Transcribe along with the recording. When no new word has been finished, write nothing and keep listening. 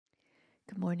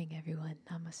Good morning, everyone.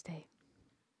 Namaste.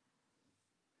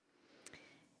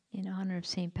 In honor of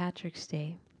St. Patrick's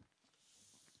Day,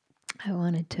 I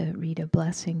wanted to read a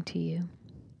blessing to you.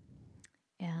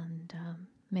 And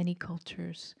many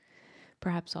cultures,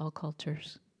 perhaps all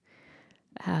cultures,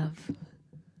 have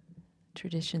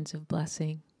traditions of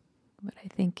blessing. But I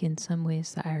think in some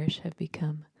ways the Irish have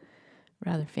become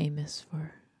rather famous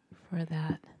for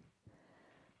that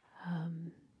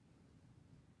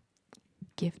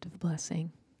gift of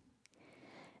blessing,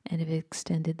 and have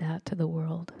extended that to the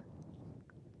world.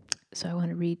 So I want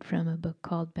to read from a book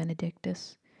called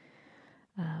Benedictus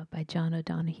by John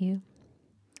O'Donohue.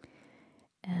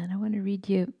 And I want to read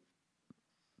you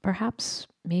perhaps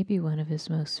maybe one of his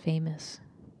most famous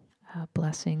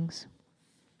blessings.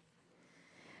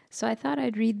 So I thought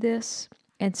I'd read this,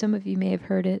 and some of you may have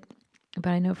heard it,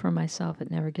 but I know for myself it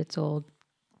never gets old.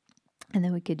 And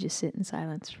then we could just sit in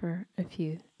silence for a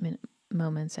few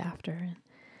moments after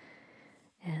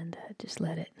and just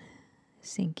let it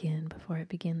sink in before I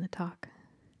begin the talk.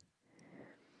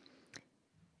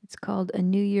 It's called A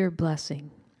New Year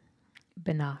Blessing,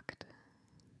 Benacht,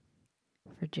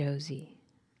 for Josie.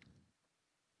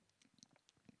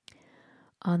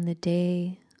 On the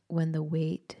day when the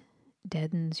weight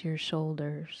deadens your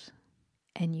shoulders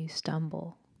and you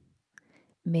stumble,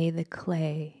 may the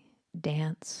clay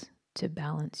dance to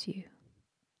balance you.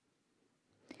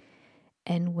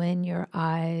 And when your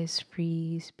eyes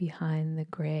freeze behind the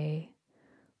gray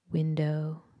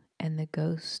window and the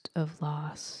ghost of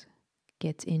loss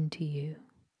gets into you,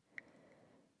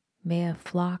 may a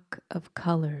flock of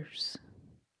colors,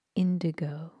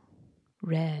 indigo,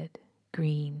 red,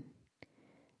 green,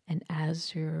 and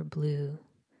azure blue,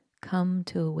 come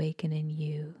to awaken in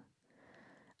you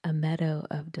a meadow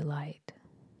of delight.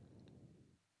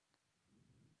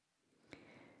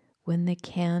 When the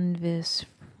canvas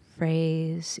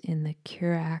frays in the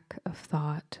curach of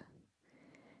thought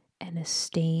and a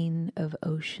stain of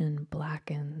ocean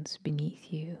blackens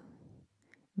beneath you,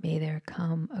 may there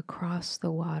come across the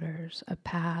waters a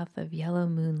path of yellow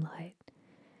moonlight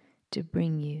to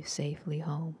bring you safely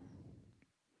home.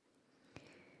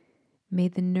 May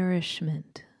the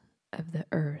nourishment of the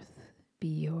earth be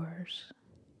yours.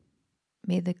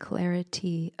 May the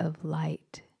clarity of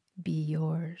light be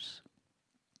yours.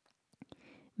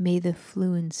 May the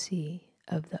fluency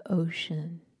of the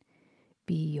ocean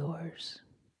be yours.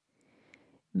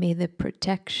 May the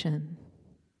protection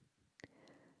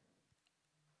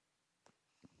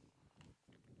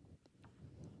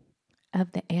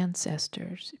of the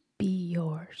ancestors be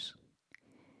yours.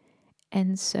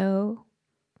 And so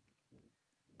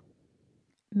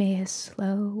may a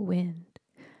slow wind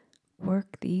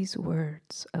work these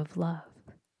words of love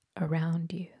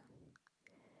around you,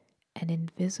 an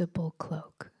invisible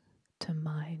cloak to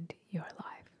mind your life.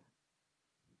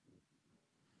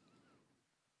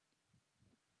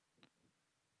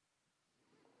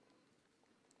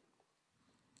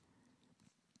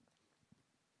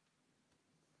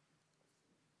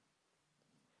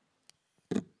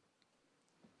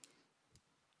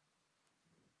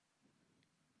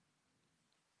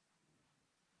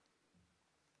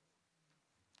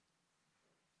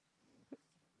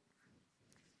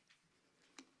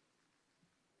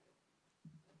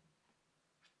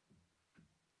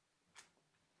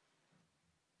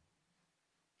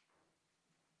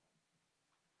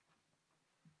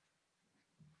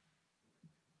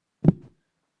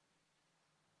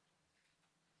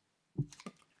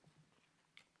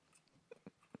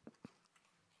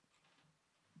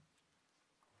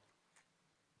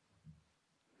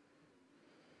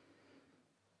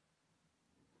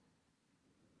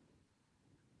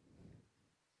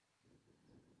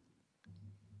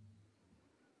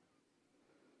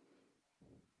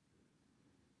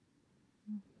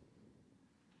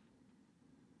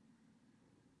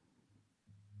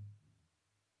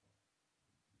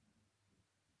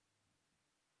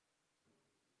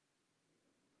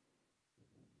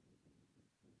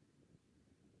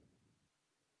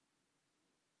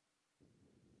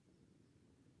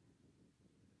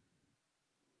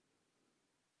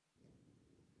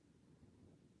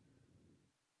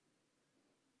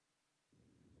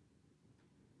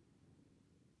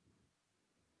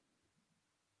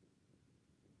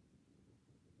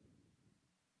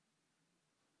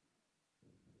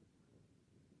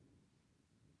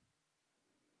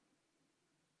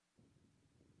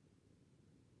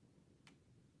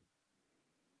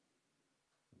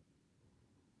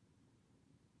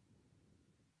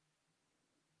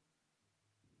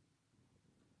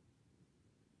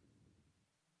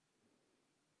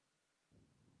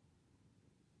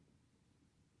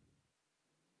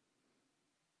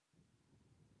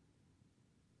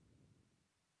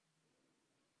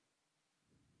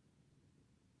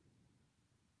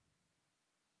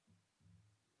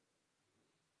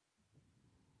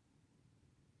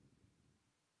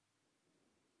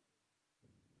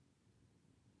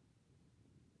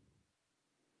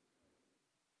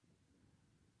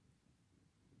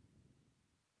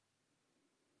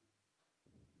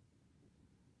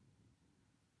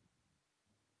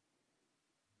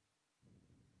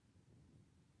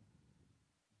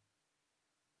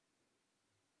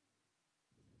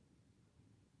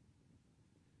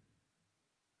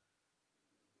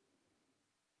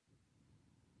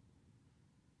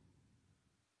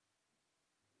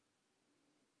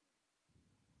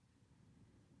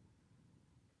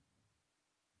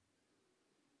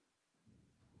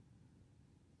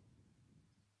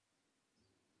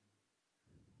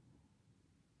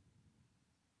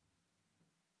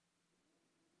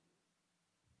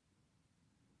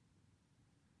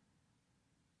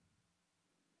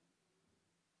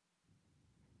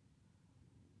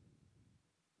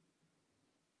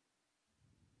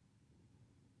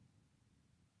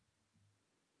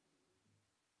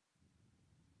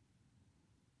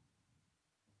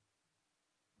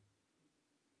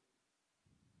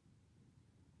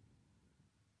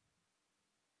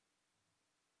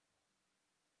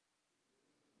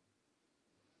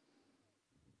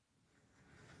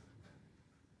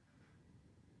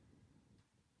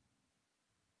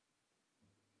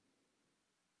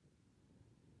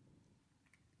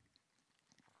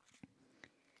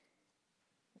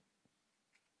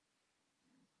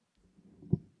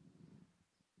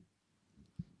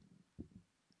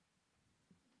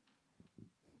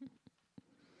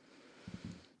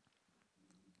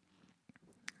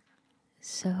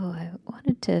 So I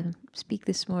wanted to speak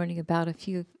this morning about a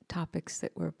few topics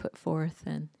that were put forth,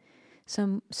 and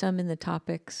some in the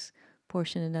topics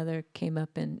portion, another came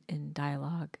up in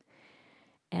dialogue.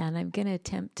 And I'm going to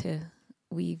attempt to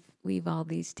weave all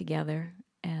these together,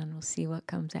 and we'll see what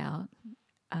comes out.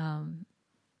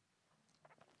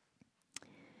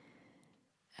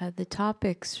 The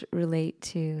topics relate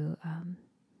to,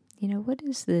 what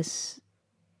is this?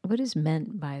 What is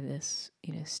meant by this,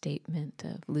 statement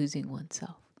of losing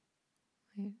oneself?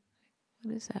 Right?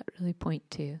 What does that really point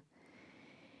to?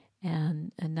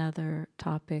 And another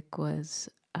topic was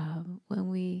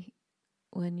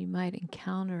when you might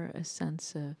encounter a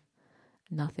sense of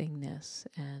nothingness,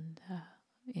 and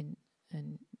in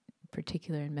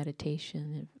particular in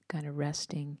meditation, and kind of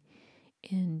resting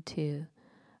into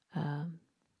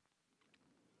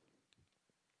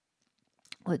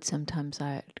what sometimes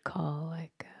I'd call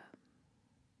like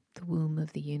the womb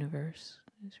of the universe.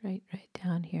 It's right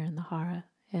down here in the hara,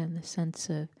 and the sense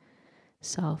of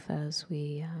self as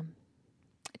we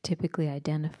typically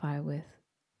identify with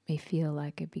may feel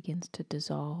like it begins to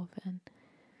dissolve and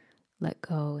let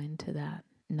go into that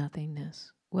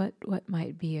nothingness. What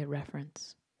might be a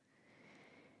reference?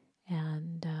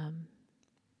 And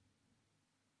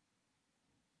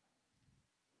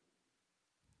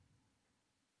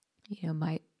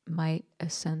might a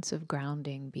sense of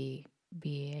grounding be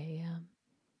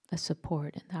a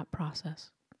support in that process?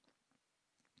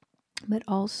 But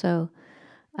also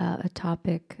a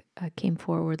topic came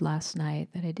forward last night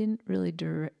that I didn't really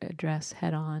address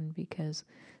head on, because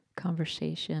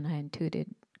conversation I intuited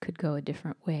could go a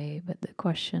different way. But the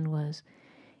question was,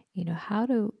 how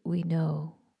do we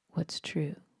know what's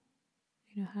true?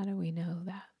 How do we know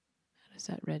that? How does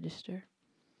that register?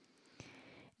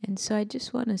 And so I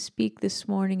just want to speak this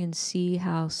morning and see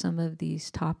how some of these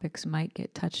topics might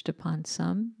get touched upon.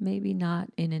 Some, maybe not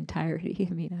in entirety.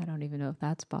 I mean, I don't even know if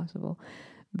that's possible.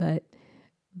 But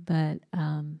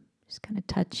just kind of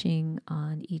touching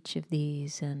on each of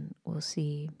these, and we'll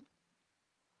see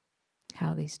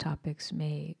how these topics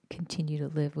may continue to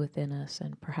live within us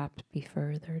and perhaps be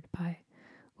furthered by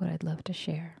what I'd love to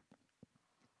share.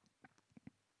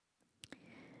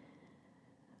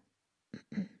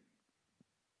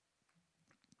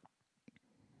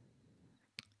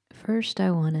 First, I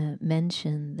want to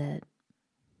mention that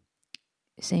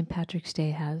St. Patrick's Day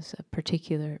has a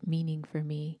particular meaning for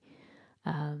me,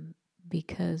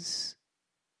 because,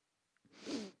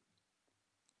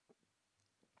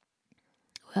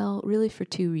 well, really for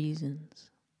two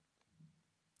reasons.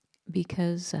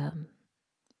 Because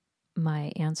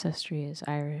my ancestry is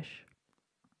Irish.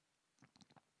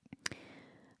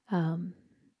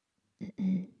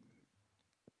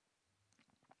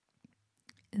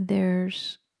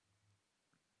 There's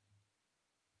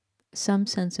some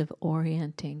sense of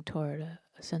orienting toward a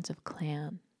sense of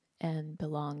clan and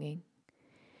belonging.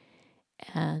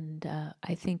 And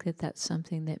I think that that's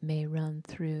something that may run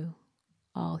through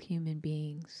all human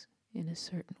beings in a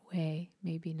certain way,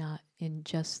 maybe not in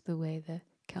just the way the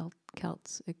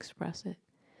Celts express it.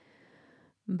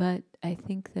 But I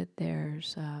think that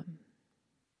there's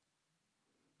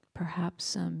perhaps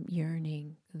some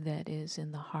yearning that is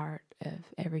in the heart of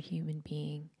every human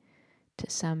being to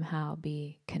somehow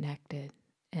be connected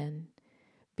and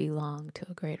belong to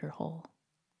a greater whole.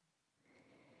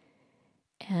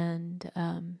 And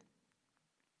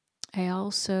I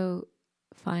also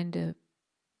find a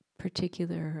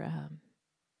particular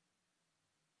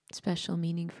special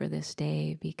meaning for this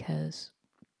day, because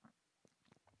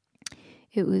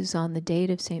it was on the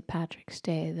date of St. Patrick's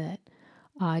Day that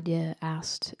Adya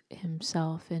asked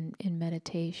himself in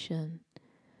meditation,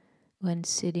 when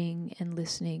sitting and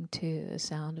listening to the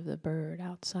sound of the bird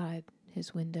outside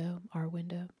his window, our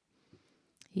window,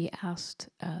 he asked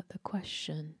the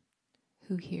question,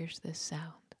 who hears this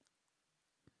sound?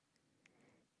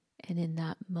 And in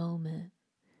that moment,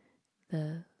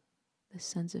 the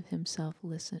sense of himself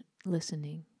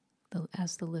listening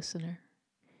as the listener,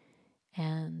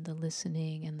 and the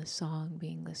listening and the song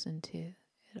being listened to,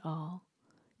 it all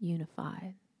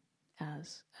unified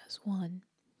as one.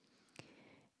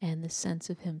 And the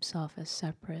sense of himself as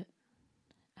separate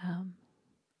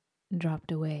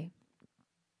dropped away.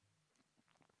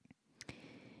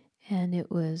 And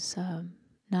it was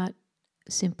not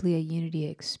simply a unity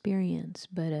experience,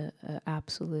 but a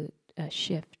absolute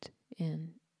shift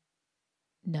in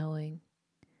knowing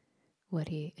what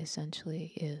he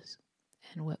essentially is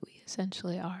and what we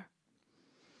essentially are.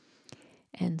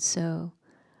 And so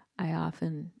I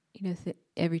often,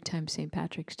 every time St.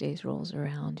 Patrick's Day rolls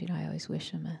around, I always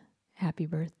wish him a happy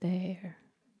birthday, or,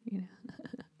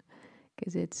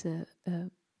 because it's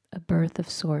a a birth of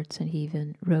sorts, and he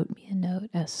even wrote me a note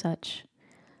as such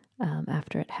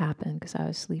after it happened, because I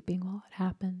was sleeping while it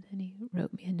happened, and he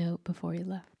wrote me a note before he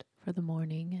left for the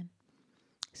morning and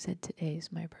said,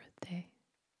 "Today's my birthday."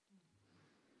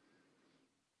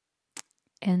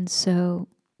 And so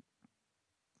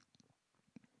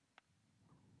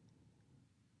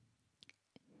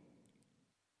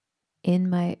in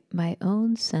my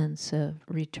own sense of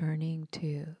returning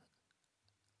to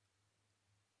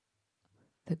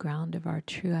the ground of our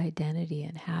true identity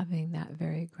and having that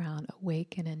very ground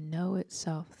awaken and know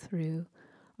itself through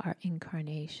our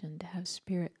incarnation, to have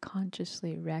spirit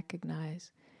consciously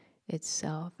recognize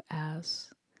itself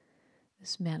as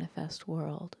this manifest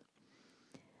world.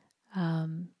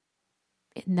 In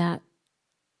that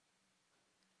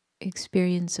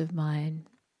experience of mine,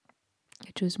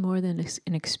 which was more than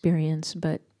an experience,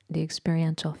 but the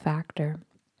experiential factor,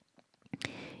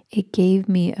 it gave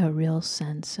me a real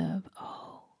sense of,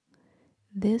 oh,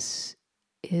 this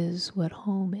is what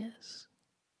home is.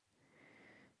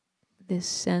 This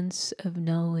sense of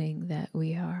knowing that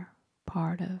we are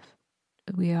part of,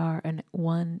 we are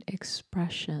one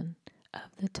expression of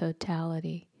the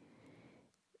totality,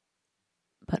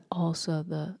 but also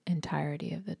the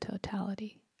entirety of the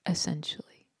totality,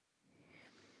 essentially.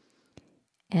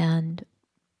 And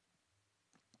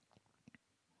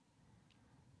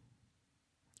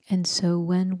so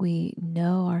when we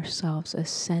know ourselves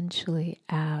essentially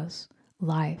as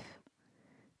life,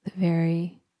 the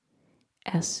very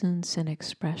essence and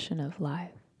expression of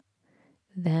life,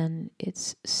 then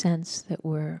it's sense that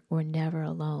we're never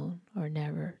alone or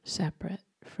never separate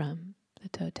from the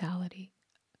totality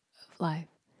of life.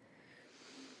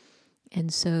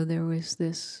 And so there was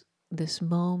this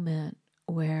moment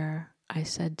where I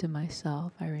said to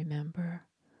myself, I remember,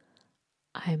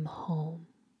 I'm home.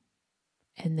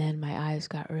 And then my eyes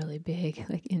got really big,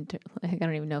 like I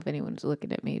don't even know if anyone was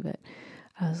looking at me, but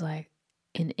I was like,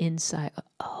 an insight,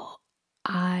 oh,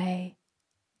 I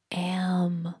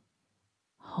am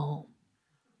home.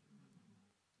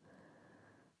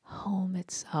 Home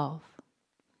itself.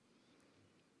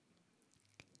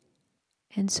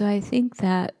 And so I think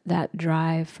that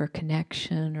drive for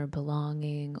connection or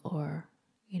belonging, or,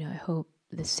 I hope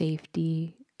the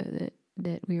safety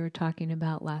that we were talking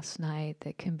about last night,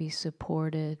 that can be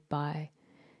supported by,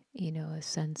 a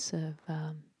sense of,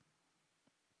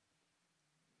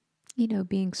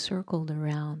 being circled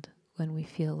around when we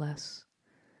feel less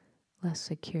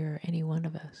secure, any one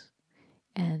of us,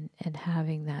 and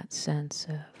having that sense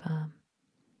of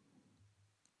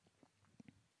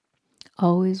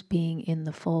always being in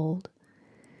the fold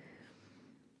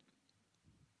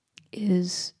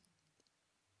is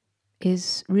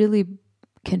really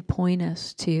can point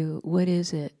us to what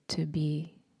is it to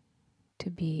be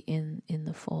in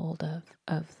the fold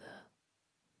of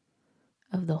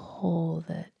the whole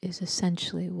that is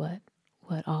essentially what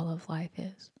all of life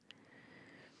is.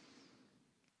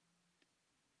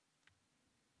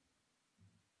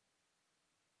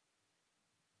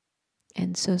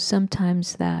 And so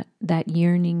sometimes that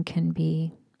yearning can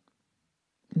be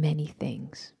many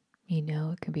things.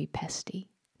 It can be pesty.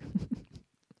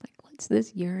 Like, what's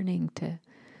this yearning to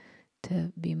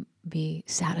be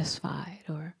satisfied,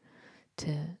 or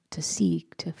to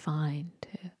seek, to find,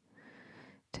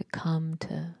 to come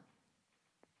to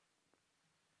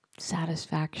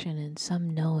satisfaction in some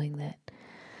knowing that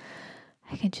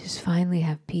I can just finally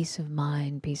have peace of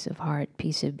mind, peace of heart,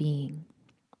 peace of being.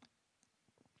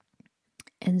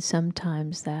 And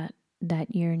sometimes that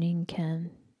yearning can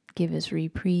give us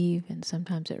reprieve, and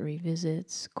sometimes it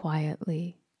revisits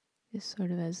quietly, just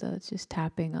sort of as though it's just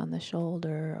tapping on the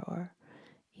shoulder, or,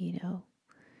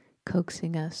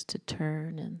 coaxing us to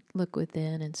turn and look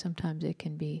within. And sometimes it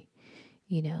can be,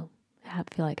 feel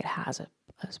like it has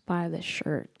us by the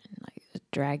shirt and like it's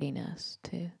dragging us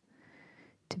to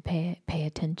pay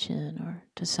attention, or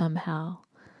to somehow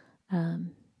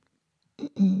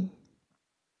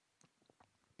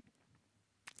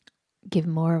give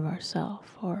more of ourselves,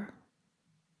 or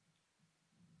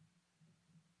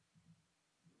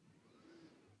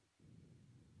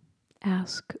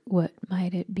ask what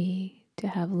might it be to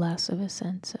have less of a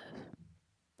sense of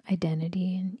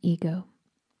identity and ego.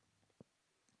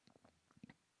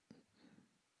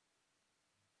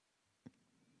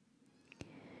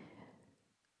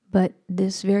 But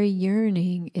this very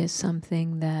yearning is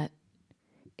something that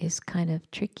is kind of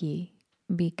tricky,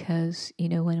 because,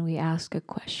 when we ask a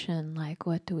question like,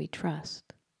 what do we trust?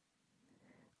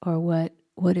 Or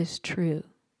what is true?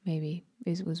 Maybe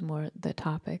this was more the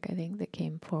topic, I think, that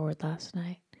came forward last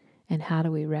night. And how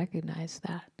do we recognize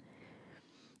that?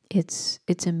 It's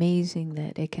amazing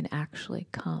that it can actually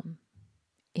come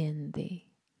in the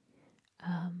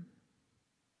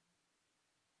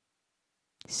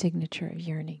signature of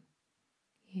yearning.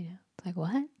 You know, it's like,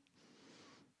 what?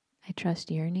 I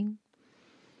trust yearning.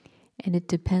 And it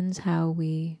depends how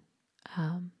we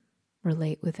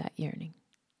relate with that yearning.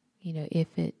 You know, if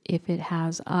it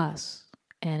has us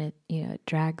and it, you know, it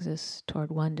drags us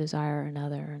toward one desire or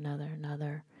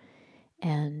another,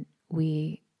 and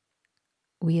we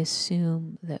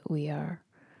assume that we are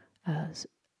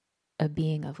a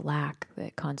being of lack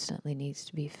that constantly needs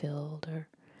to be filled or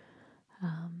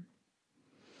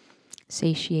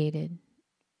satiated,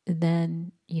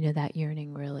 then, you know, that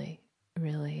yearning really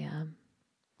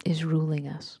is ruling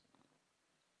us.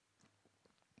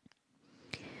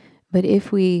 But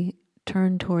if we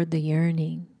turn toward the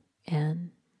yearning and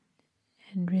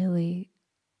really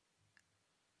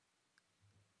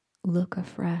look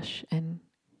afresh and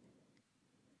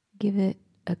give it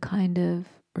a kind of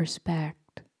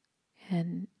respect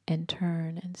and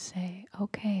turn and say,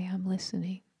 okay, I'm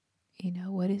listening. You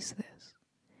know, what is this?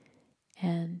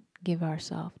 And give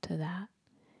ourselves to that.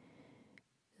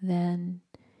 Then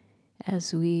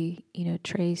as we, you know,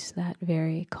 trace that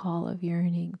very call of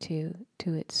yearning to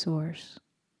its source,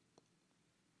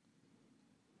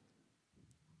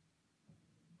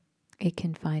 it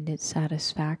can find its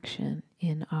satisfaction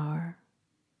in our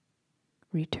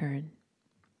return.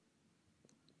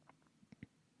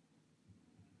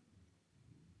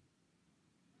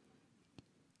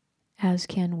 As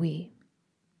can we.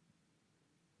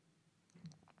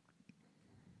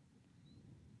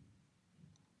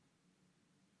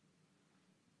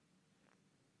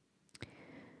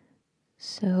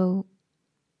 So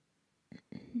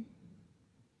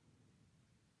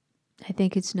I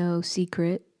think it's no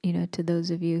secret, you know, to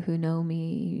those of you who know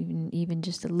me even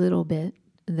just a little bit,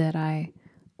 that I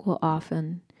will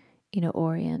often, you know,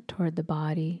 orient toward the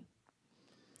body.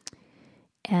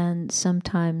 And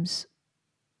sometimes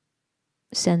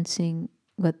sensing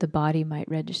what the body might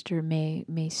register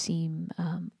may seem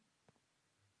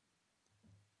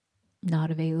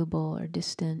not available or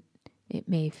distant. It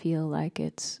may feel like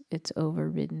it's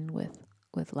overridden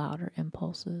with louder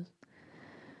impulses.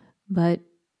 But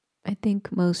I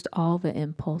think most all the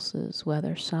impulses,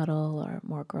 whether subtle or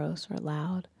more gross or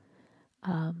loud,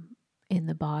 in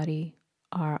the body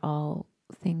are all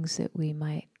things that we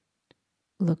might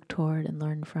look toward and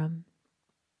learn from.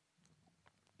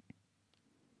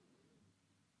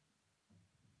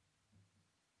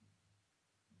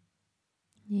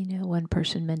 You know, one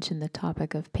person mentioned the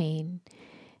topic of pain,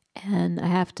 and I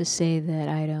have to say that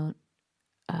I don't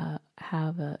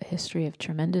have a history of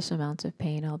tremendous amounts of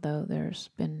pain, although there's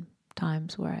been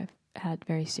times where I've had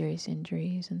very serious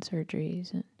injuries and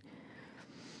surgeries and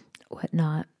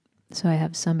whatnot. So I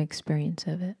have some experience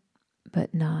of it,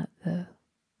 but not the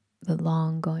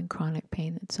long-going chronic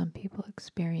pain that some people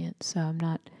experience. So I'm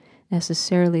not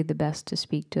necessarily the best to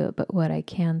speak to it, but what I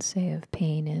can say of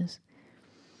pain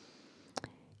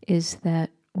is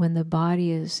that when the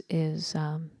body is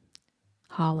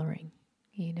hollering,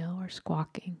 you know, or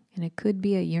squawking, and it could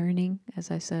be a yearning,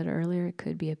 as I said earlier, it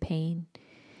could be a pain,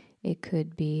 it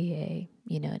could be a,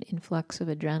 you know, an influx of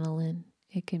adrenaline,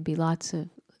 it can be lots of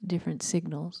different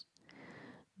signals.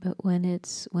 But when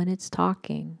it's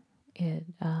talking, it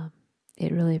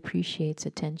really appreciates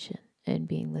attention and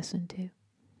being listened to,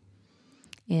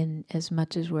 in as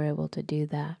much as we're able to do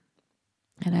that.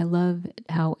 And I love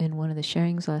how in one of the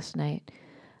sharings last night,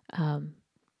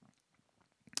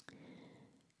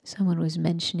 someone was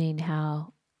mentioning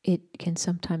how it can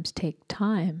sometimes take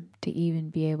time to even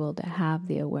be able to have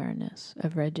the awareness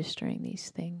of registering these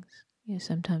things. You know,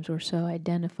 sometimes we're so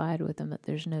identified with them that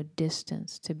there's no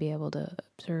distance to be able to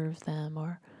observe them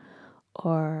or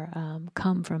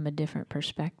come from a different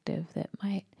perspective that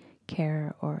might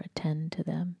care or attend to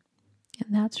them.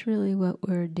 And that's really what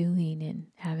we're doing in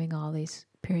having all these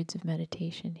periods of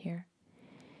meditation here,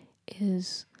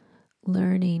 is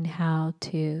learning how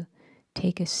to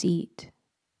take a seat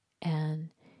and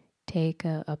take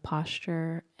a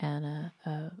posture and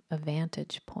a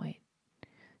vantage point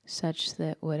such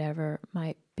that whatever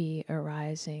might be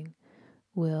arising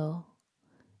will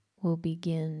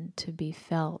begin to be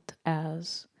felt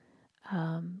as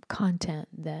content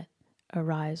that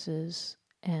arises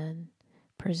and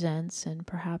presents and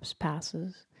perhaps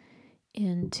passes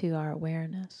into our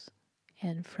awareness.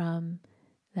 And from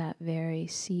that very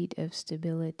seat of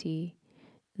stability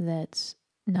that's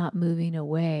not moving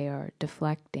away or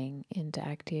deflecting into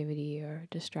activity or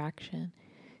distraction,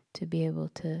 to be able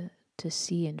to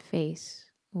see and face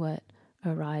what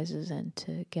arises and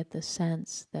to get the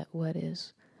sense that what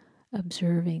is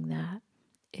observing that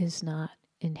is not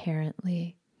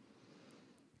inherently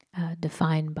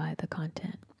defined by the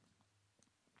content.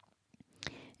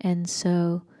 And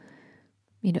so,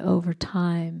 over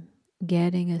time,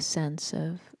 getting a sense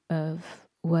of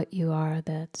what you are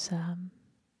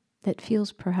that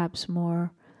feels perhaps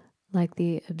more like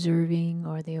the observing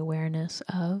or the awareness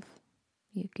of,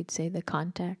 you could say, the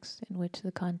context in which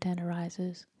the content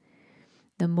arises.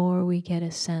 The more we get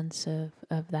a sense of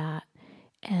that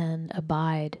and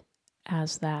abide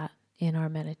as that in our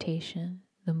meditation,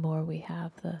 the more we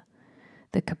have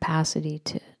the capacity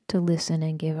to listen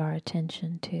and give our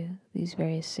attention to these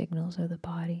various signals of the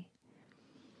body.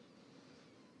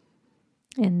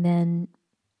 And then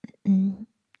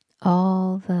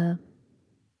all the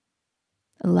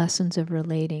lessons of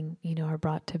relating, are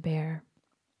brought to bear.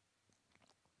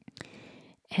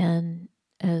 And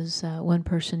as one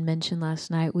person mentioned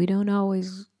last night, we don't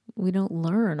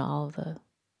learn all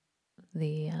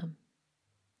the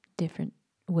different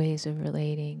ways of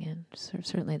relating, and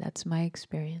certainly that's my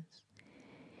experience.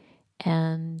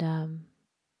 And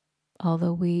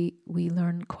although we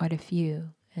learn quite a few,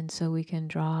 and so we can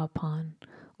draw upon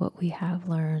what we have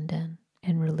learned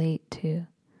and relate to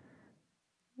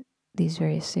these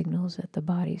various signals that the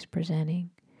body's presenting.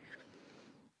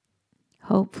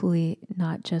 Hopefully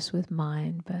not just with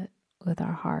mind, but with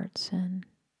our hearts and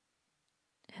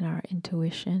our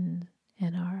intuition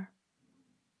and our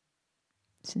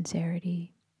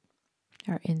sincerity,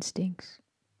 our instincts.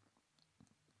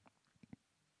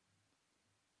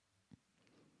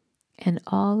 And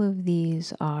all of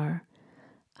these are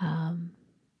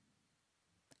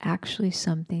actually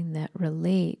something that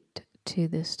relate to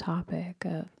this topic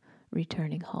of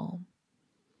returning home.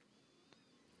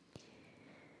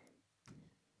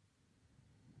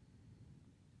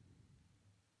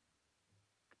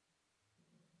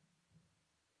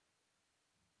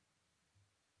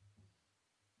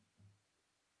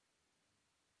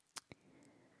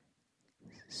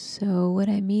 So what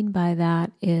I mean by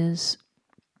that is,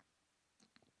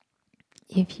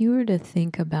 if you were to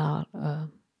think about,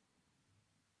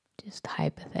 just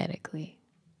hypothetically,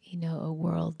 a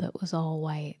world that was all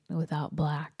white without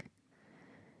black,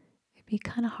 it'd be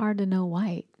kind of hard to know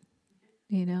white,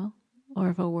 Or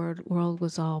if a world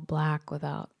was all black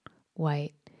without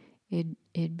white,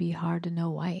 it'd be hard to know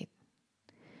white.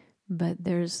 But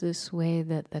there's this way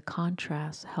that the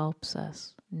contrast helps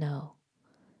us know.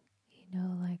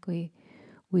 Like we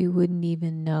wouldn't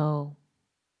even know,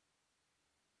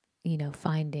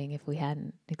 finding if we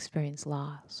hadn't experienced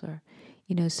loss, or,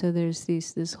 so there's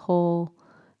this whole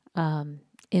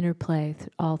interplay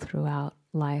all throughout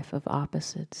life of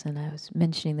opposites. And I was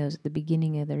mentioning those at the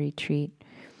beginning of the retreat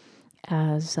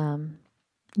as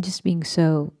just being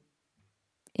so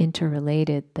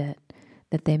interrelated that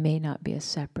they may not be as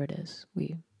separate as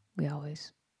we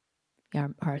always,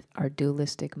 our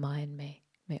dualistic mind may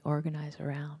organize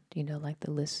around. Like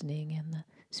the listening and the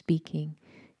speaking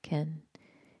can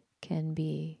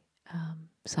be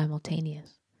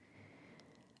simultaneous.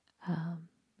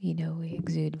 We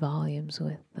exude volumes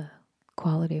with the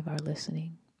quality of our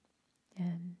listening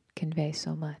and convey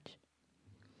so much.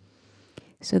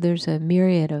 So there's a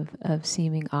myriad of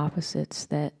seeming opposites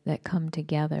that come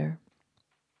together.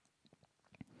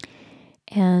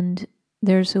 And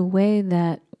there's a way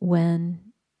that when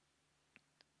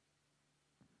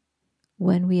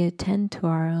we attend to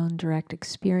our own direct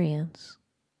experience,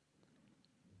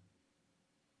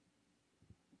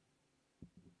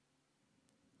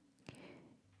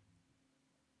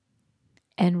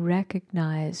 and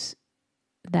recognize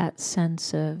that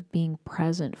sense of being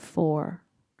present for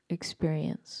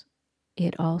experience,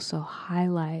 it also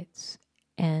highlights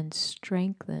and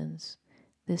strengthens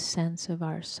the sense of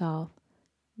ourself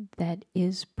that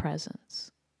is presence,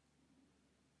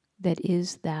 that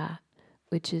is that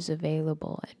which is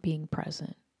available and being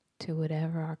present to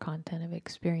whatever our content of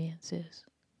experience is.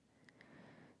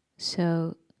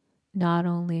 So not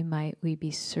only might we be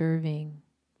serving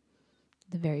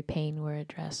the very pain we're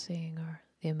addressing, or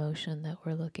the emotion that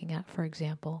we're looking at, for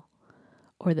example,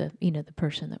 or the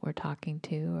person that we're talking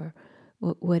to, or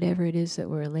whatever it is that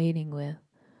we're relating with,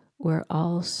 we're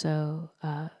also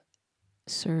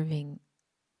serving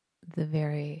the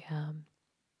very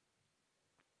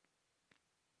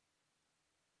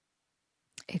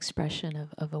expression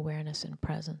of awareness and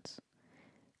presence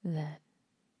that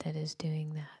is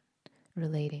doing that,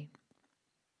 relating.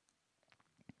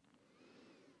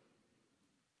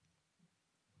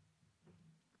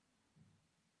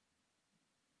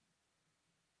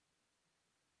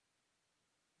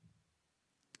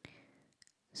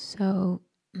 So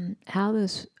how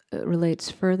this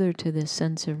relates further to this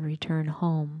sense of return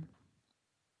home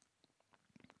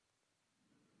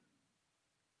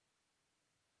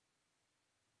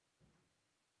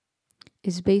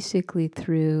is basically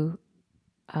through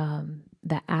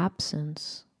the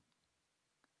absence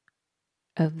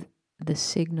of the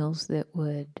signals that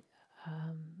would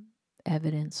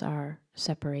evidence our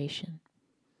separation.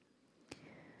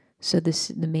 So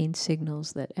the main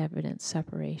signals that evidence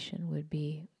separation would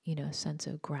be, a sense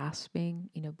of grasping,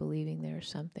 believing there's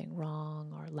something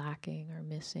wrong or lacking or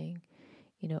missing,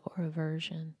 or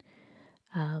aversion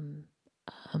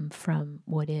from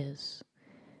what is.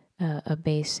 A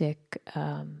basic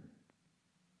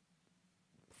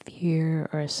fear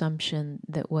or assumption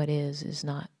that what is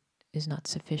not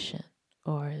sufficient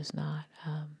or is not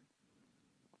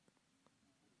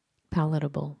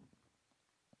palatable.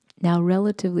 Now,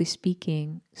 relatively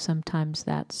speaking, sometimes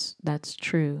that's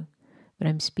true, but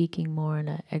I'm speaking more in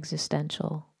an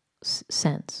existential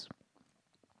sense.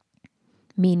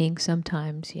 Meaning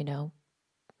sometimes, you're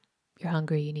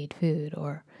hungry, you need food,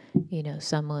 or,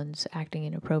 someone's acting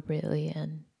inappropriately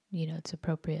and, it's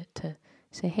appropriate to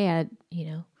say, hey,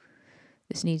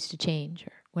 this needs to change,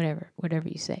 or whatever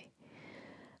you say.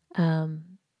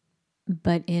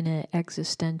 But in an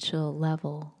existential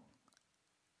level,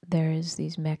 there is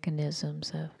these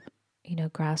mechanisms of,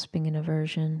 grasping and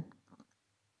aversion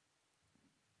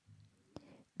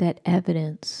that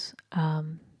evidence a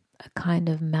kind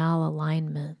of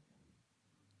malalignment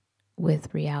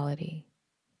with reality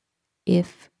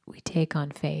if we take on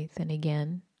faith. And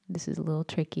again, this is a little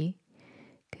tricky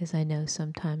because I know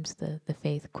sometimes the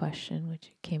faith question,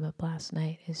 which came up last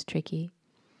night, is tricky.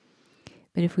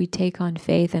 But if we take on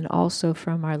faith, and also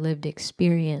from our lived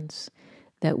experience,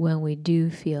 that when we do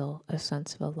feel a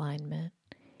sense of alignment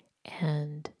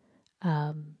and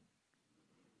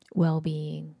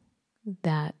well-being,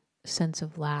 that sense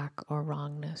of lack or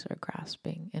wrongness or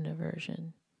grasping and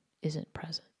aversion isn't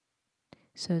present.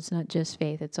 So it's not just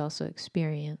faith, it's also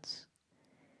experience.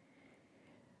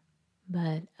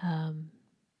 But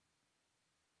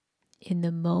in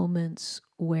the moments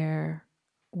where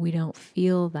we don't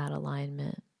feel that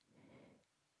alignment,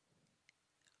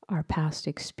 our past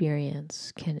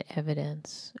experience can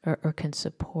evidence or can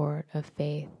support a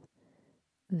faith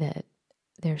that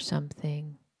there's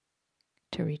something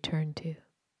to return to.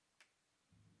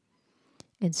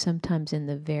 And sometimes in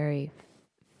the very,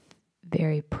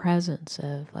 very presence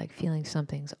of like feeling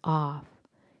something's off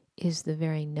is the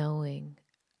very knowing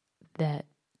that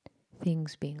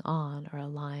things being on or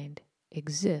aligned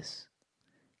exists.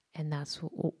 And that's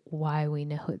why we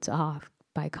know it's off.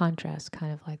 By contrast,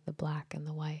 kind of like the black and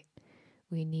the white.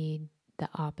 We need the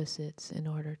opposites in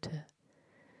order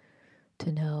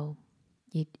to know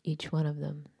each one of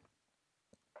them.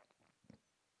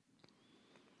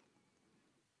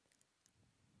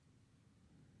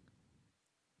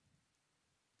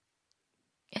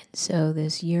 And so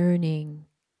this yearning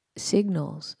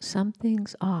signals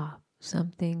something's off,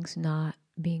 something's not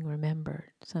being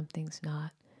remembered, something's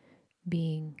not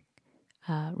being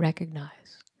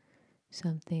recognized,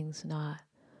 something's not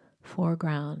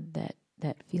foreground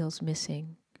that feels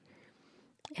missing.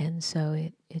 And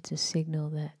so it's a signal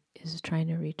that is trying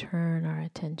to return our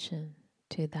attention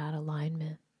to that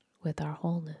alignment with our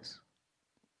wholeness.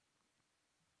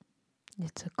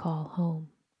 It's a call home.